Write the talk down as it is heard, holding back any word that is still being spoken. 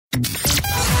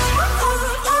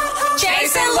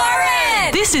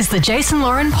This is the Jason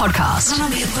Lauren podcast.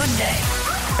 Gonna be a good day.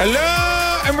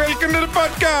 Hello and welcome to the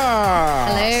podcast.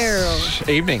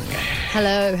 Hello. Evening.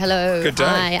 Hello. Good day.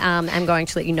 I am going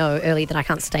to let you know early that I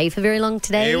can't stay for very long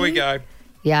today. Here we go.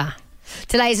 Yeah.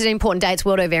 Today's an important day. It's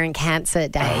World Ovarian Cancer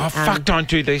Day. Oh, fuck, don't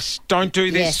do this. Don't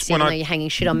do this. Yes, you know you're hanging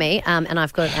shit on me. And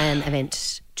I've got an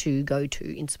event to go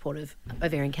to in support of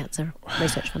Ovarian Cancer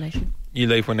Research Foundation. You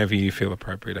leave whenever you feel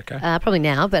appropriate, okay? Probably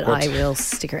now, but I will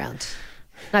stick around.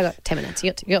 No, I got 10 minutes.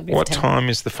 You got What time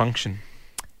is the function?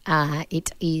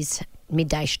 It is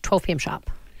midday, 12 p.m.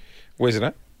 sharp. Where's it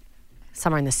at?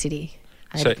 Somewhere in the city.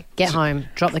 So- Get home,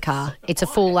 drop the car. It's a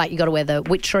full, you got to wear the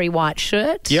Witchery white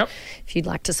shirt. Yep. If you'd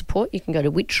like to support, you can go to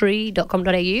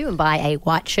witchery.com.au and buy a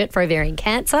white shirt for ovarian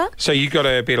cancer. So you got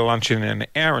a bit of lunch in an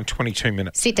hour and 22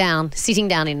 minutes. Sitting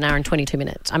down in an hour and 22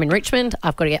 minutes. I'm in Richmond.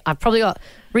 I've probably got,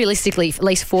 realistically, at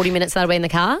least 40 minutes that'll be in the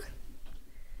car.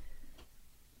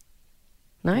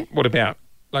 No? What about,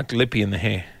 like, lippy in the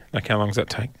hair? Like, how long does that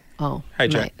take? Oh. Hey,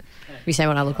 Jay. mate. You say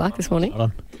what I look like this morning?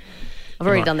 Hold on. I've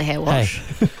already done the hair wash.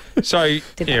 So,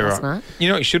 Did yeah, that right. last night. You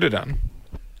know what you should have done?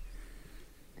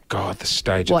 God, the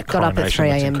stage What, of the got up at coronation 3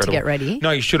 looks a.m. to incredible. get ready?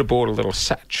 No, you should have bought a little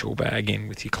satchel bag in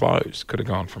with your clothes. Could have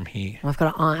gone from here. I've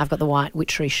got the white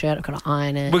Witchery shirt. I've got to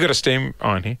iron it. We've got a steam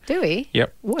iron here. Do we?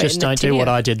 Yep. Where, Just in the don't do tin what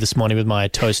here? I did this morning with my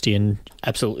toasty and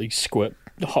absolutely squirt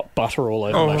hot butter all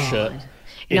over my shirt.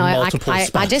 In No, multiple I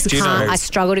spots. just Do you know- can't. I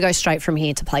struggle to go straight from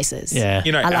here to places. Yeah.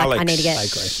 You know, I Alex. need to get. I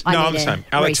agree. I No, need I'm the to same.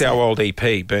 Alex, reset. our old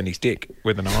EP, burned his dick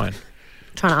with an iron.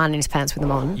 Trying to iron his pants with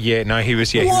them on. Yeah, no, he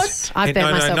was. Yeah, What? I've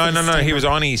burnt myself with a No. He steamer. was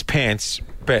ironing his pants,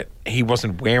 but he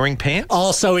wasn't wearing pants.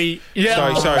 Oh, so he...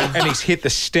 Yeah. So, and he's hit the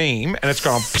steam, and it's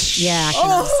gone. Psh, Yeah, I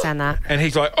can understand that. And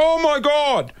he's like, "Oh my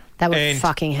god!" That would And-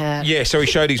 fucking hurt. Yeah, so he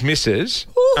showed his missus,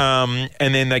 and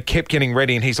then they kept getting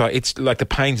ready, and he's like, "It's like the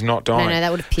pain's not dying." No,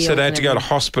 that would have peeled So they had and to go to everything.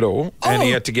 hospital, and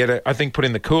he had to get I think, put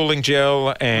in the cooling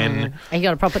gel, and You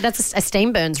got a proper. That's a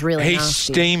steam burns really he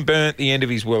nasty. steam burnt the end of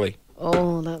his willy.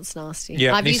 Oh, that's nasty.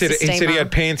 Yeah, I've and he used said a he steamer.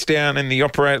 had pants down in the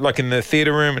in the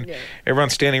theatre room, and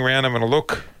everyone's standing around having a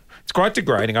look. It's quite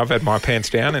degrading. I've had my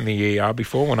pants down in the ER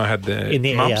before when I had the In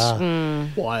the mumps, ER.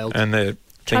 Wild. and the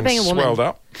Try being things a woman. swelled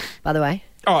up. By the way,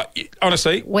 Oh,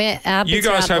 honestly, our you bits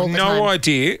are guys out have all the no time.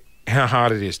 idea how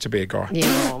hard it is to be a guy.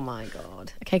 Yeah. Oh my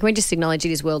god. Okay, can we just acknowledge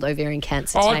it is World Ovarian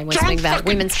Cancer Oh, Day? and We're don't talking about fucking-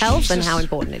 women's health and Jesus. how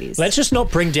important it is. Let's just not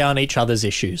bring down each other's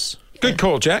issues. Good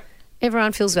call, Jack.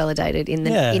 Everyone feels validated in the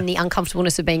Yeah. in the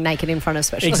uncomfortableness of being naked in front of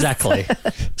specialists. Exactly.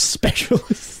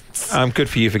 Specialists. Good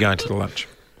for you for going to the lunch.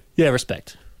 Yeah,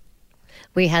 respect.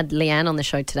 We had Leanne on the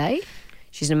show today.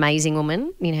 She's an amazing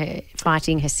woman,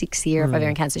 fighting her 6th year of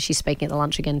ovarian cancer. She's speaking at the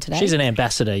lunch again today. She's an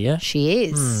ambassador, yeah? She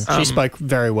is. She spoke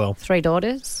very well. 3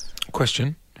 daughters.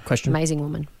 Question. Question? Amazing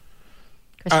woman.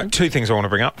 Question? 2 things I want to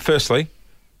bring up. Firstly,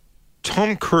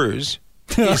 Tom Cruise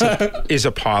is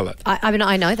a pilot. I mean,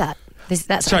 I know that.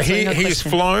 That's So absolutely no he has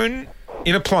question. flown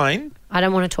in a plane. I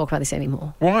don't want to talk about this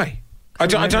anymore. Why? I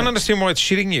don't over it. understand why it's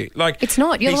shitting you. Like It's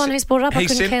not. You're the he's- one who's brought it up. I he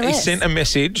couldn't sent, care He less. sent a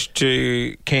message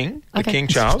to King, Okay. King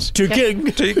Charles. To King.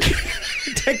 to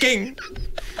King.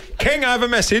 King, I have a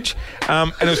message.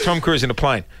 And it was Tom Cruise in a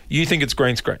plane. You think it's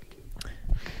green screen?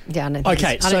 Yeah, I don't think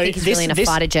Okay, he's, I so don't think he's really in a this-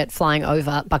 fighter jet flying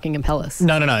over Buckingham Palace.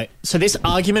 No. So this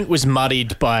argument was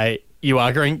muddied by you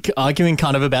arguing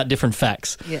kind of about different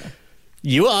facts. Yeah.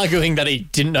 You were arguing that he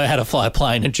didn't know how to fly a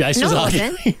plane, and Jace was No, I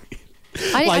arguing. wasn't.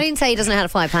 I Like- didn't say he doesn't know how to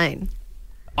fly a plane.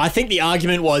 I think the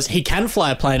argument was he can fly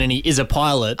a plane and he is a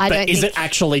pilot, I but don't is think- it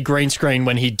actually green screen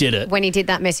when he did it? When he did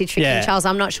that message for Yeah. King Charles,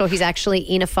 I'm not sure he's actually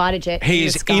in a fighter jet.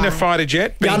 He's in a fighter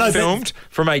jet being Yeah, I know, but- filmed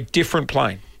from a different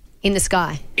plane. In the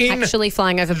sky. In actually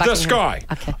flying over Buckingham. The sky.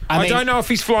 Okay. I mean- don't know if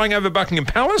he's flying over Buckingham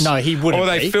Palace. No, he wouldn't Or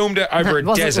they be. filmed it over it a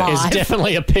wasn't desert. live. It's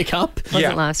definitely a pickup.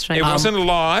 Wasn't live stream. It wasn't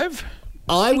live.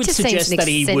 I It would just seems suggest an that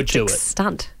he would do eccentric it.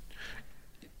 Stunt.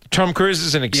 Tom Cruise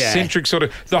is an eccentric sort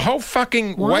of... The whole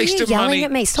fucking Why waste are you of yelling money...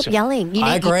 at me? Stop So- yelling.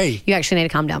 I agree. You actually need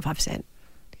to calm down 5%.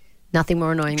 Nothing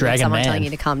more annoying than Dragon someone man. telling you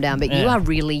to calm down, but you Yeah. are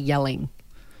really yelling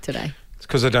today. It's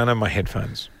because I don't have my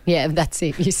headphones. Yeah, that's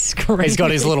it. You scream. He's got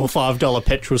his little $5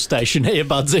 petrol station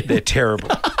earbuds in. They're terrible.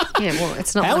 Yeah, well,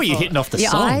 it's not. How my are you fault. hitting off the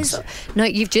Your songs? eyes. No,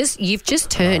 you've just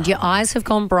turned. Your eyes have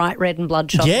gone bright red and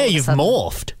bloodshot. Yeah, all of a you've sudden.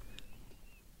 morphed.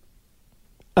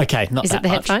 Okay, not Is that it the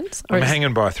much. headphones? Or I'm is-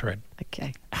 hanging by a thread.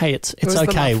 Okay. Hey, it's was the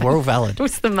okay. muffin. We're all valid. It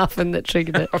was the muffin that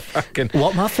triggered it. Fucking...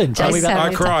 What muffin? Tell me Jason's about I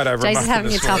having a cried tough- over a Jason's muffin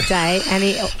having a this tough day, and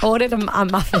he ordered a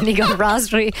muffin. He got a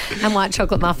raspberry and white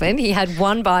chocolate muffin. He had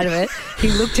one bite of it. He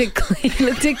looked at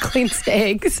Clint's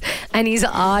eggs, and his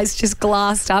eyes just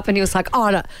glassed up, and he was like, "Oh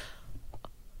no,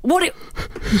 what did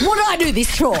I do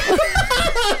this for?"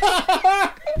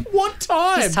 What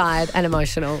time? was tired and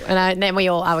emotional. And then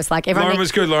I was like, everyone Lauren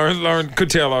was good. Lauren could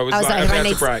tell I was like about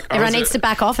to break. Everyone needs to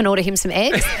back off and order him some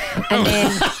eggs. And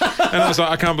then... And I was like,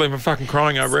 I can't believe I'm fucking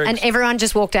crying over eggs. And everyone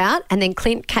just walked out, and then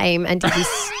Clint came and did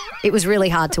this. It was really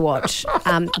hard to watch.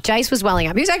 Jace was welling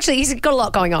up. He's got a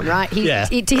lot going on, right? To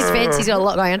his fence, he's got a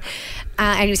lot going on.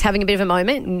 And he was having a bit of a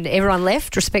moment, and everyone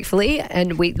left respectfully,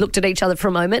 and we looked at each other for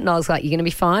a moment, and I was like, you're going to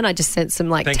be fine. I just sent some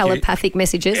telepathic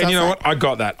messages. And you know what? I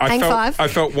got that. I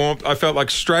felt warmth. I felt like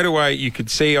straight away you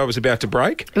could see I was about to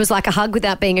break. It was like a hug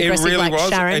without being aggressive. It really like was.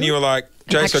 Sharon. And you were like,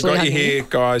 Jace, I got you here,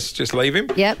 guys. Just leave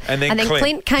him. Yep. And then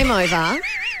Clint came over.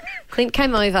 Clint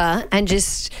came over and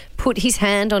just put his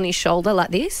hand on his shoulder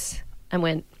like this and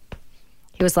went,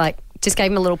 he was like, just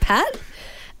gave him a little pat,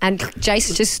 and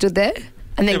Jace just stood there.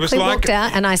 And then Clint walked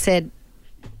out, and I said,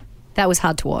 that was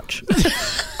hard to watch.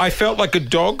 I felt like a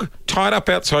dog tied up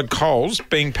outside Coles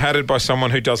being patted by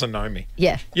someone who doesn't know me.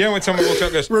 Yeah. You know when someone walks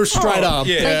up and goes, straight arm.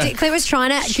 Yeah. Clint was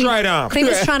trying to... Straight arm. Clint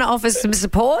was trying to offer some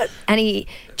support, and he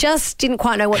just didn't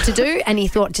quite know what to do, and he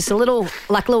thought just a little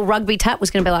rugby tap was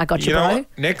going to be like, I got you, bro. Know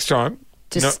what? Next time...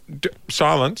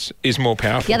 silence is more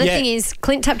powerful. The other thing is,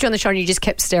 Clint tapped you on the shoulder and you just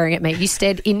kept staring at me. You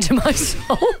stared into my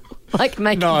soul. Like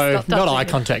making No, stop not eye me.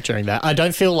 contact during that. I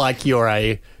don't feel like you're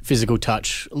a physical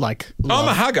touch like I'm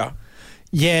a hugger.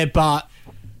 Yeah, but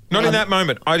not in that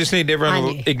moment. I just need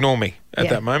everyone to ignore me at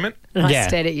that moment. And I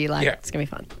stared at you like, it's going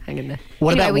to be fun. Hang in there.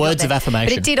 What about words of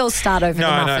affirmation? But it did all start over the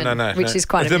muffin, which is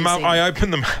quite amusing. I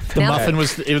opened the muffin. The muffin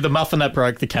was the muffin that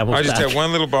broke the camel's back. I just had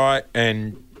one little bite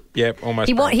and, almost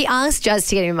He asked Jazz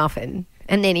to get him a muffin.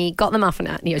 And then he got the muffin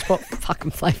out and he goes, what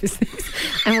fucking flavour is this?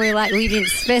 And we were like, we didn't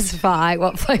specify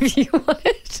what flavour you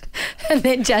wanted. And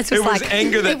then Jazz was like... It was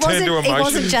anger that turned to emotion. It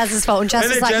wasn't Jazz's fault. And Jazz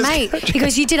was like, mate, he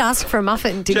goes, you did ask for a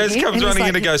muffin, didn't you? Jazz comes running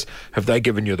in and goes, have they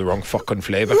given you the wrong fucking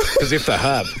flavour? Because if they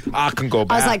have, I can go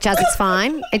back. I was like, Jazz, it's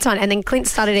fine. It's fine. And then Clint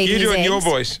started eating his eggs. You do it in your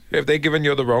voice. Have they given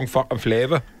you the wrong fucking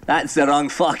flavour? That's the wrong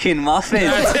fucking muffin.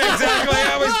 That's exactly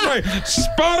how it's going.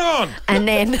 Spot on. And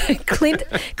then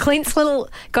Clint's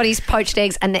got his poached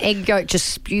eggs, and the egg yolk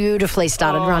just beautifully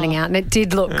started running out, and it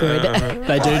did look good.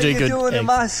 They do good. What are you doing in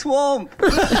my swamp?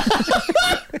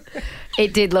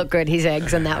 It did look good, his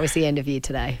eggs, and that was the end of you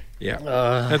today. Yeah,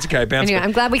 that's okay. Anyway,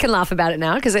 I'm glad we can laugh about it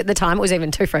now, because at the time it was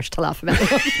even too fresh to laugh about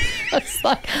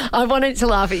it. I wanted to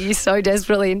laugh at you so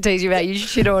desperately and tease you about your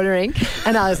shit ordering,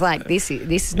 and I was like, this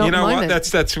is not the moment. What?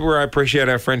 That's where I appreciate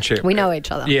our friendship. We know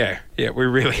each other. Yeah, we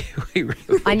really.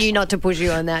 I knew not to push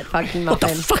you on that fucking muffin.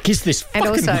 What the fuck is this? And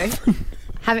also,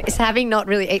 having not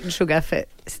really eaten sugar for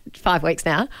 5 weeks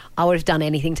now, I would have done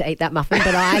anything to eat that muffin,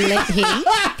 but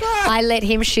I let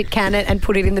him shit can it and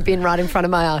put it in the bin right in front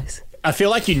of my eyes. I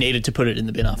feel like you needed to put it in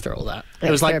the bin after all that.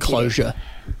 It was like closure.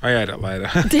 I ate it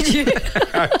later. Did you?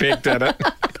 I picked at it.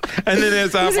 And then it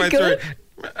was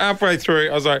halfway through,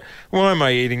 I was like, why am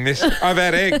I eating this? I've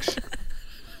had eggs.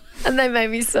 And they made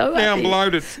me so happy. Now I'm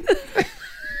bloated.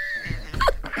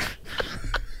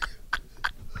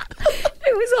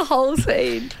 It was a whole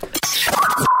scene.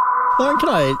 Lauren, can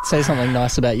I say something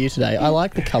nice about you today? I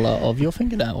like the colour of your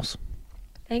fingernails.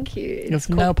 Thank you. Your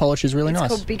nail polish is really nice.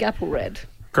 It's called Big Apple Red.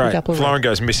 Great. Lauren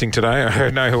goes missing today. I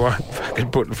know who I'm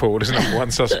fucking putting forward as number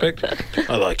one suspect.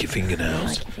 I like your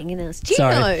fingernails. Do you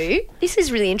know, this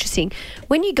is really interesting,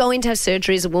 when you go in to have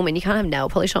surgery as a woman, you can't have nail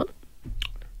polish on.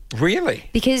 Really?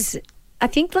 Because I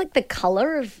think like the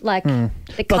colour of the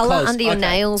colour under your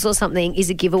nails or something is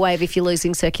a giveaway of if you're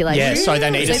losing circulation. Yeah, so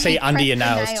they need to see under your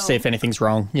nails to see if anything's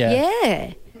wrong.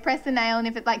 Yeah. Press the nail, and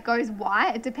if it goes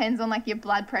white, it depends on your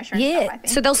blood pressure and stuff, I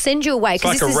think. So they'll send you away. It's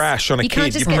like a rash on a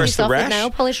kid. You press the rash.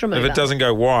 Nail polish remover. If it doesn't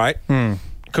go white,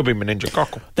 could be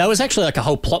meningococcal. That was actually like a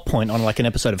whole plot point on like an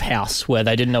episode of House where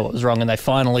they didn't know what was wrong and they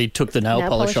finally took the nail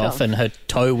polish off and her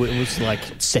toe was like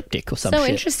septic or something. So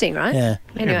interesting, right? Yeah.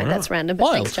 Anyway, that's random.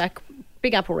 But thanks, Jack.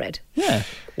 Big Apple Red. Yeah.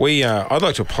 I'd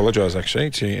like to apologise actually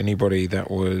to anybody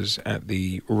that was at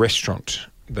the restaurant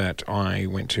that I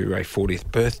went to a 40th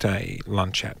birthday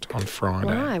lunch at on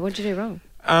Friday. Why? What did you do wrong?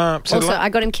 So I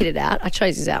got him kitted out. I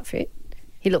chose his outfit.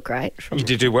 He looked great. You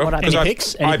did do well. Any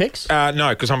pics? Any pics? No,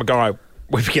 because I'm a guy.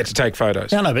 We forget to take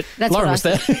photos. No, but Lauren was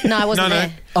there. No, I wasn't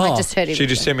there. I just heard him. She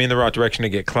just sent me in the right direction to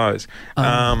get clothes. So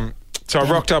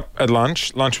I rocked up at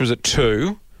lunch. Lunch was at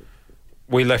 2.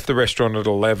 We left the restaurant at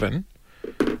 11.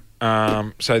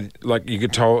 So like you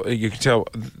could tell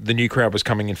the new crowd was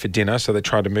coming in for dinner, so they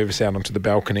tried to move us out onto the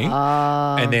balcony.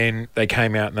 And then they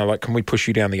came out and they're like, can we push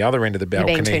you down the other end of the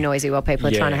balcony? You're being too noisy while people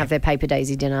are trying to have their paper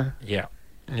daisy dinner. Yeah.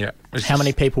 How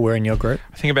many people were in your group?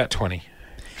 I think about 20.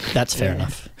 That's fair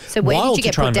enough. So where did you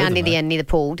get put down near the end, near the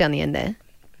pool, down the end there?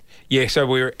 Yeah, so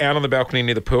we were out on the balcony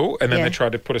near the pool, and then they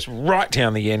tried to put us right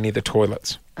down the end near the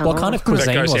toilets. What kind of cuisine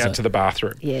that goes was out it? to the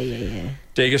bathroom. Yeah.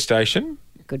 Degustation.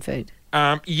 Good food.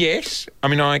 Yes. I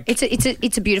mean,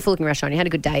 It's a beautiful looking restaurant. You had a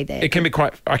good day there. I can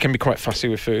be quite fussy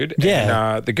with food.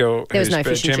 Yeah. And the girl There was no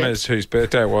fish and Gemma's, whose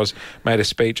birthday it was, made a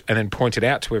speech and then pointed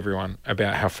out to everyone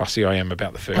about how fussy I am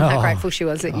about the food. How grateful she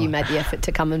was that you made the effort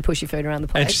to come and push your food around the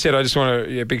place. And she said, I just want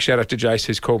to, big shout out to Jace,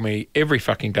 who's called me every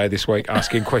fucking day this week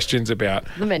asking questions about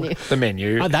The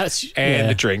menu. and yeah.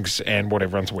 the drinks and what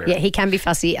everyone's wearing. Yeah, he can be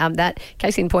fussy. That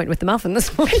case in point with the muffin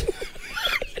this morning.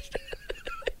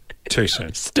 Too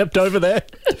soon. Stepped over there.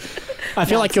 I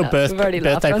feel like your We've already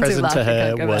laughed. birthday Gone too present laugh. to I her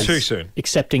can't go was back. Too soon.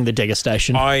 accepting the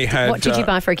degustation. I had. What did you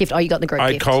buy for a gift? Oh, you got the group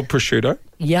I gift. cold prosciutto.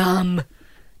 Yum.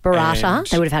 Burrata. And-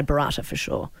 They would have had burrata for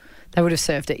sure. They would have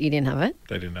served it. You didn't have it?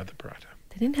 They didn't have the burrata.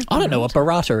 They didn't have I don't know what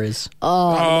burrata is.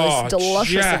 Oh, the most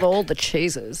delicious Jack. of all the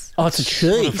cheeses. Oh, it's a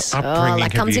cheese. Upbringing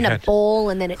Like have comes you in a had? ball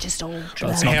and then it just all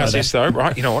That's not How's go this though?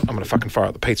 Right, you know what? I'm going to fucking fire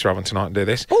up the pizza oven tonight and do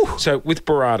this. So with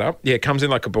burrata, it comes in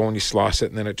like a ball and you slice it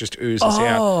and then it just oozes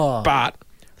out. But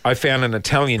I found an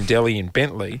Italian deli in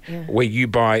Bentley where you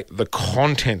buy the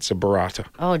contents of burrata,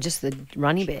 Oh, just the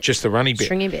runny bit. just the runny bit.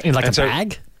 Stringy bit. In like And a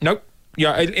bag? Nope.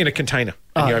 Yeah, in a container.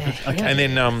 And you open. okay. And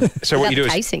then, so what you do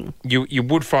Without is casing. you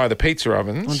wood fire the pizza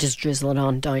ovens, Or just drizzle it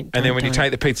on. Don't. and then when you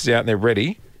take the pizzas out and they're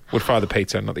ready, wood fire the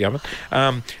pizza, not the oven.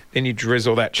 Then you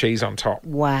drizzle that cheese on top.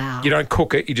 Wow. You don't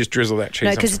cook it; you just drizzle that cheese. No,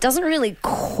 on because top. it doesn't really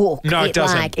cook. No, it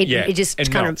doesn't. Like, it just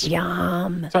it kind melts. of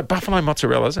yum. It's like buffalo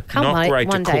mozzarella's Can't not wait great to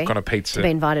one day cook on a to pizza. be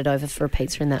invited over for a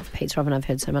pizza in that pizza oven I've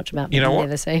heard so much about. But You know I've what?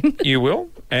 Never seen. You will,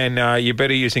 and you're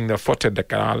better using the feta de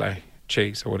gale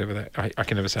cheese or whatever that I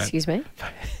can never say. Excuse me.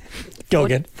 Go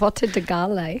again. Fota de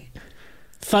gale.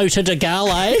 Fota de gale.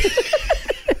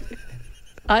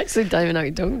 I actually don't even know what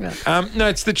you're talking about. No,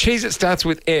 it's the cheese that starts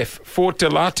with F. Fort de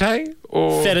latte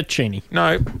or Fettuccine.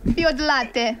 no. Fio de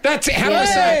latte. That's it. How do I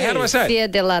say it? How do I say it? Fia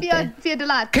de latte. Fio de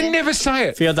latte. Can never say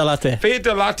it. Fio de latte. Fia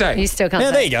de latte. You still can't. Yeah,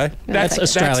 say there it. you go. That's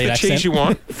That's Australian the accent. cheese you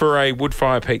want for a wood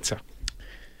fire pizza.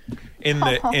 In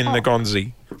the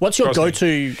Gonzi. What's your Gosling.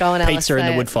 go-to Go on, Alice, pizza in say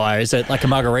the it. wood fire? Is it like a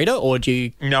margarita or do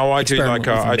you... No, I do Experiment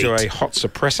like with I do meat. a hot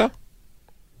suppressor.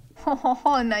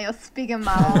 Oh, now you're speaking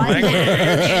my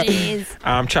language.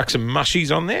 Chuck some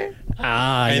mushies on there.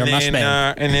 you're a mush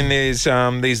man. And then there's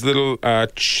these little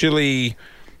chili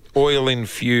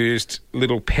oil-infused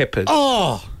little peppers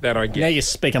that I Now get. you're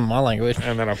speaking my language.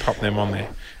 And then I pop them on there.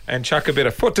 And chuck a bit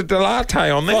of feta de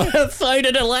latte on there.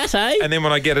 Soda de latte. And then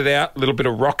when I get it out, a little bit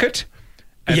of rocket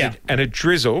and, Yeah. and a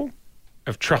drizzle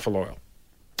of truffle oil.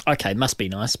 Okay, must be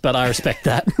nice, but I respect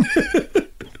that.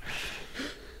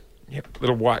 Yep,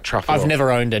 little white truffle oil. I've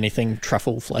never owned anything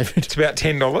truffle flavoured. It's about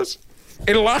 $10.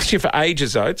 It'll last you for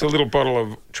ages, though. It's a little bottle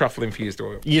of truffle-infused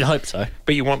oil. You'd hope so.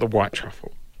 But you want the white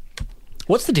truffle.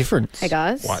 What's the difference? Hey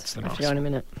guys. White's the I'll nice see you in a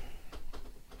minute.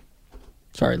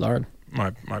 Sorry, Lauren.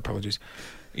 My apologies.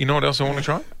 You know what else I want to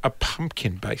try? A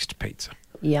pumpkin-based pizza.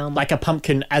 Yum. Like a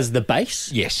pumpkin as the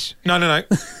base? Yes. No.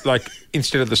 Like,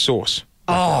 instead of the sauce.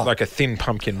 Like a thin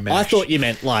pumpkin mash. I thought you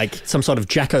meant like some sort of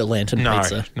jack-o'-lantern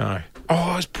pizza. No.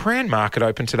 Oh, is Brand Market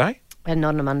open today? And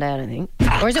not on a Monday, I don't think.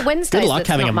 Or is it Wednesday? Good luck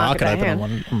having a market open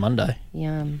on Monday.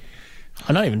 Yum.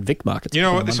 I know even Vic Market's You know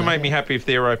open what? on This will Monday. make me happy if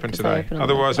they're open today. open on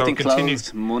Otherwise, I I'll think continue.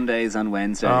 closed Mondays and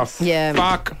Wednesdays. Oh, Yeah.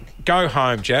 fuck. Go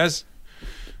home, Jazz.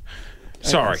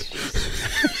 Sorry.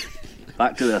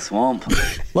 Back to the swamp. A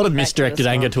lot of misdirected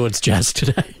anger towards Jazz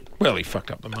today. Well, he fucked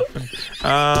up the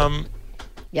muffin.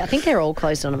 Yeah, I think they're all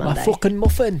closed on a My Monday. fucking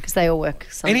muffin. Because they all work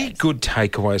Sundays. Any good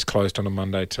takeaways closed on a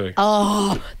Monday too?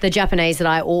 Oh, the Japanese that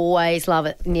I always love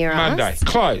it near Monday us.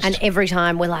 closed. And every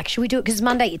time we're like, should we do it? Because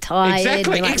Monday you're tired.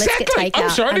 Exactly. And you're like, Let's Exactly. get takeout. I'm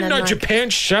sorry, I And didn't know I'm like, Japan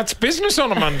shuts business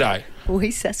on a Monday. Oh,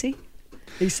 he's sassy.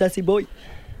 He's sassy boy.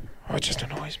 Oh, it just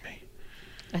annoys me.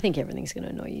 I think everything's going to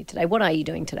annoy you today. What are you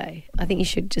doing today? I think you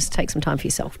should just take some time for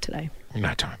yourself today.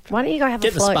 No time. Why don't you go have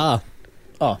Get a the float? spa.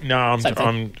 Oh, No, I'm Same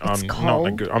thing. not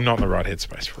cold. I'm not in the right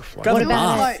headspace for a float. Go What to the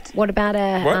about bar. Float. what about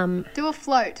a What? Do a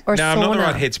float. or a No, sauna? I'm not in the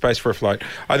right headspace for a float.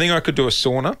 I think I could do a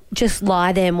sauna. Just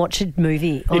lie there and watch a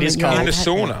movie. On is your cold. In the iPad.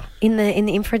 sauna. In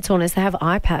the infrared saunas, they have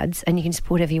iPads and you can just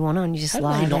put whatever you want on. You just How do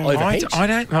lie they not there. overheat? I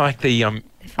don't like the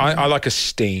I like a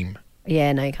steam.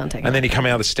 Yeah, no, you can't take it. And then you come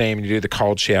out of the steam and you do the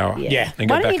cold shower. Yeah. And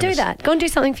go Why don't back you do in the- that? Go and do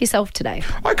something for yourself today.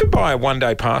 I could buy a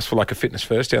one-day pass for like a Fitness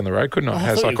First down the road, couldn't I? It I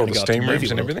has thought like you all were the gonna go up steam to rooms Movie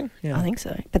and World. everything. I think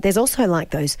so. But there's also like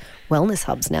those wellness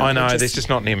hubs now. I that know, just- there's just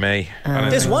not near me. I don't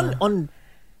There's know. one on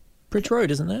Bridge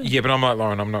Road, isn't there? Yeah, but I'm like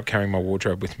Lauren, I'm not carrying my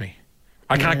wardrobe with me.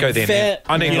 I can't go there Fair.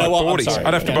 now. I need You know like what? I'm boardies. sorry.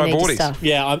 I'd have to Yeah, buy need your boardies. stuff.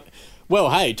 Yeah. Well,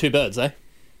 hey, two birds, eh?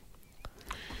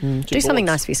 Do something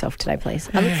nice for yourself today, please.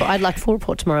 I'd like a full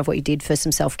report tomorrow of what you did for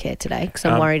some self-care today because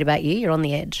I'm worried about you. You're on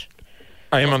the edge.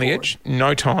 I am on the edge.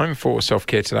 No time for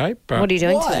self-care today. But what are you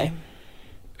doing today?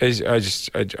 I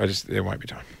just there won't be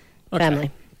time. Okay.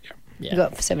 Family. Yeah. You've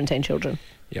got 17 children.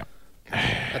 Yeah.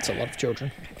 That's a lot of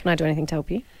children. Can I do anything to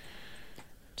help you?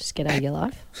 Just get out of your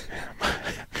life.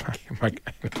 I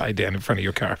lay down in front of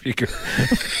your car if you could.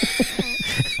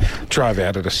 Drive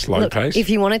out at a slow pace. If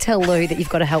you want to tell Lou that you've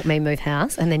got to help me move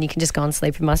house and then you can just go and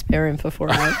sleep in my spare room for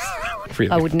 4 hours,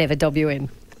 really? I would never dob you in.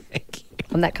 Thank you.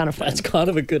 I'm that kind of friend. That's kind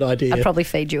of a good idea. I'd probably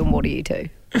feed you and water you too.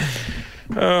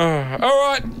 All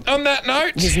right, on that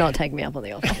note. He's not taking me up on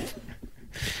the offer.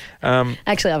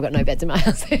 Actually, I've got no beds in my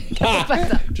house.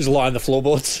 Just lie on the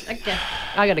floorboards. Okay,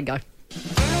 I got to go.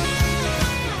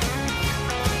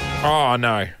 Oh,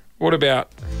 no. What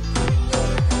about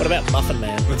Muffin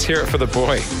Man? Let's hear it for the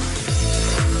boy.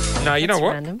 No, you know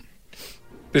what? Random.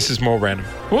 This is more random.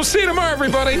 We'll see you tomorrow,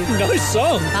 everybody. No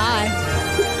song. Bye.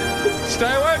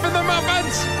 Stay away from the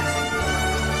Muffins.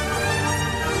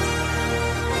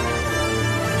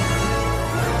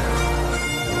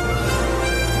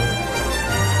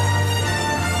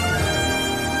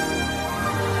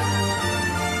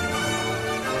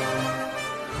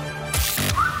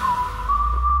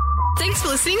 Thanks for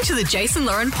listening to the Jason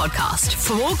Lauren podcast.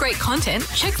 For more great content,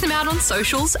 check them out on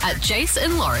socials at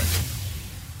Jason Lauren.